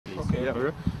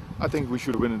Yeah, I think we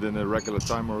should win it in a regular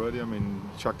time already. I mean,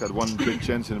 Chuck had one big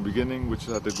chance in the beginning, which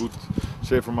had a good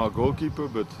save from our goalkeeper,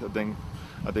 but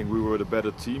I think we were the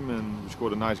better team and we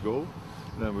scored a nice goal.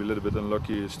 Then we're a little bit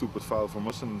unlucky, a stupid foul from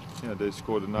us, and yeah, they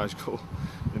scored a nice goal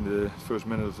in the first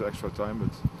minute of the extra time.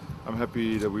 But I'm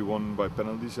happy that we won by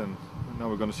penalties, and now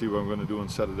we're going to see what we're going to do on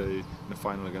Saturday in the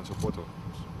final against Porto.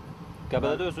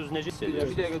 Gabala'da özünüzü necə hiss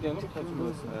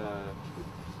edirsiniz?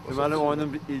 Deməli,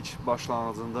 oyunun ilk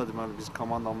başlanğıcında deməli biz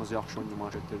komandamız yaxşı oyun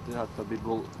nümayiş etdirdi. Hətta bir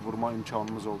gol vurma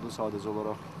imkanımız oldu. Sadəcə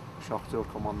olaraq Şaxtyor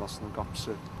komandasının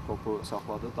qapısı topu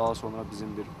saxladı. Daha sonra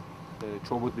bizim bir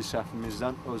kobud bir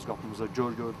səhvimizdən öz qapımıza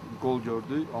gol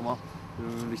gördük, amma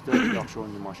ümumilikdə yaxşı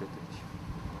oyun nümayiş etdirdik.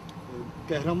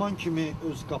 Qəhrəman kimi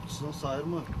öz qapıçısını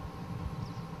sayırmı?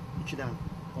 2-dən.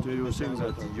 Do you think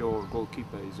that your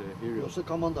goalkeeper is a hero? Yoksa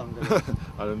komandanın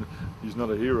He's not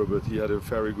a hero, but he had a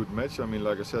very good match. I mean,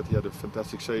 like I said, he had a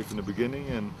fantastic save in the beginning,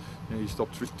 and he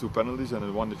stopped two penalties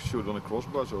and one shoot on a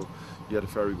crossbar. So he had a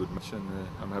very good match, and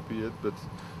I'm happy with it. But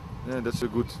yeah, that's a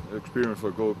good experience for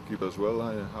a goalkeeper as well.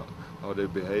 How they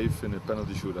behave in a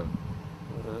penalty shootout.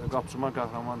 Qapıcıma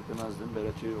qəhrəman deməzdim.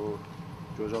 Belə ki, o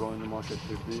gözəl oyun nümayiş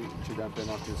etdirdi. 2-dən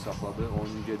penaltini saxladı.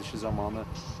 Oyunun gedişi zamanı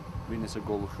bir neçə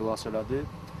qolu xilas elədi.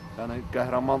 Yəni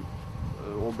qəhrəman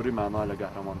o biri məna ilə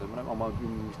qəhrəman demirəm, amma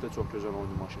ümumilikdə çox gözəl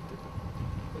oyun nümayiş etdirdi.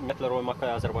 Ümumiyyətlə Roy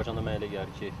Makay Azərbaycanda mənə elə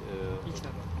gəlir ki,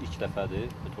 ilk dəfədir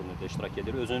bu turnirdə iştirak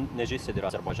edir. Özün necə hiss edir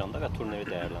Azərbaycanda və turniri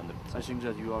dəyərləndirir? I think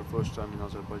that you are first time in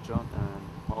Azerbaijan and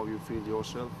how you feel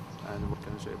yourself and what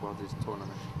can you say about this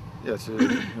tournament? Yes,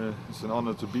 it's an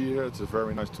honor to be here. It's a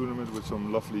very nice tournament with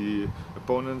some lovely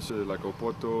opponents like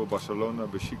Oporto, Barcelona,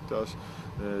 Besiktas,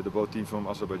 the both teams from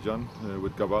Azerbaijan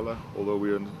with Gabala. Although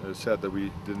we are sad that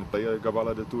we didn't play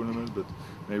Gabala the tournament, but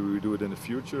maybe we do it in the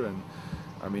future. And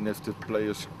I mean, if the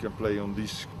players can play on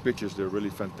these pitches, they're really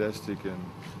fantastic, and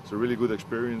it's a really good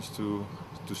experience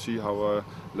to see how our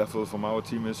level from our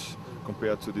team is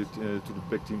compared to the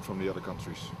big team from the other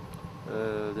countries.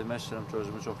 Demək istəyirəm ki,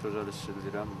 özümü çox gözəl hiss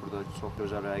edirəm. Burada çox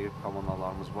gözəl rəqib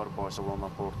komandalarımız var. Barcelona,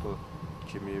 Porto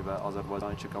kimi və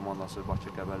Azərbaycan iki komandası,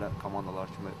 Bakı, Gabala komandalar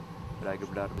kimi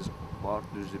rəqiblərimiz var.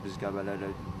 Düzdür, biz Gabala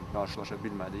ilə qarşılaşa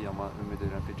bilmədik, amma ümid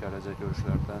edirəm ki, gələcək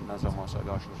görüşlərdə nə zamansa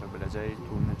qarşılaşa biləcəyik.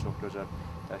 Turnir çox gözəl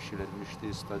təşkil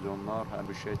edilmişdi, stadionlar, hər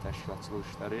bir şey, təşkilatçılıq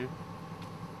işləri.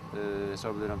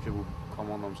 Hesab edirəm ki, bu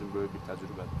komandamızın böyük bir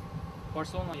təcrübədir.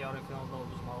 Barcelona yarı finalda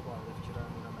uduzmağı barədə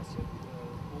fikirlərini məsəl.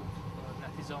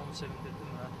 Nəticə onu sevindirdi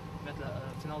və ümumiyyətlə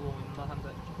final oyununda həm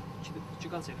də iki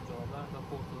qat sevinci ola bilər, həm də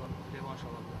Porto'dan revanş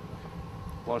ala bilər.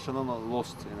 Barcelona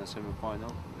lost in a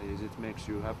semi-final. It makes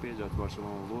you happy that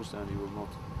Barcelona lost and you will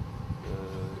not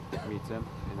meet them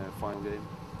in a final game?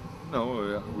 No,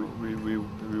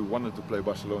 we wanted to play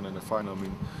Barcelona in the final. I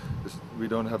mean, we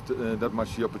don't have that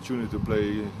much the opportunity to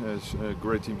play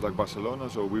great teams like Barcelona,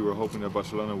 so we were hoping that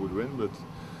Barcelona would win, but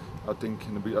I think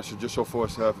I should just saw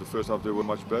first half. The first half they were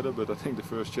much better, but I think the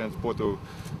first chance Porto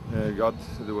got,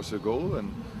 there was a goal, and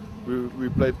we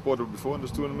played Porto before in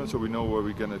this tournament, so we know what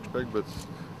we can expect. But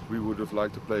we would have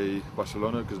liked to play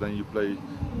Barcelona, because then you play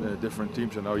different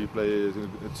teams, and now you play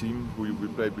a team who we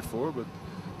played before. But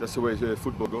that's the way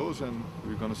football goes, and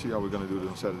we're going to see how we're going to do it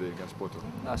on Saturday against Porto.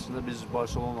 Əslində biz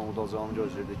Barcelona udacağını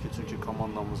gözləyirdik ki, çünki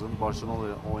komandamızın Barcelona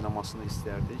ilə oynamasını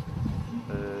istərdik.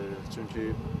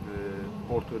 Çünki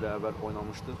Porto ilə əvvəl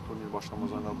oynamışdıq turnir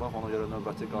başlamazdan qabaq. Ona görə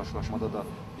növbəti qarşılaşmada da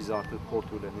biz artıq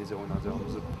Porto ilə necə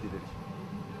oynayacağımızı bilirik.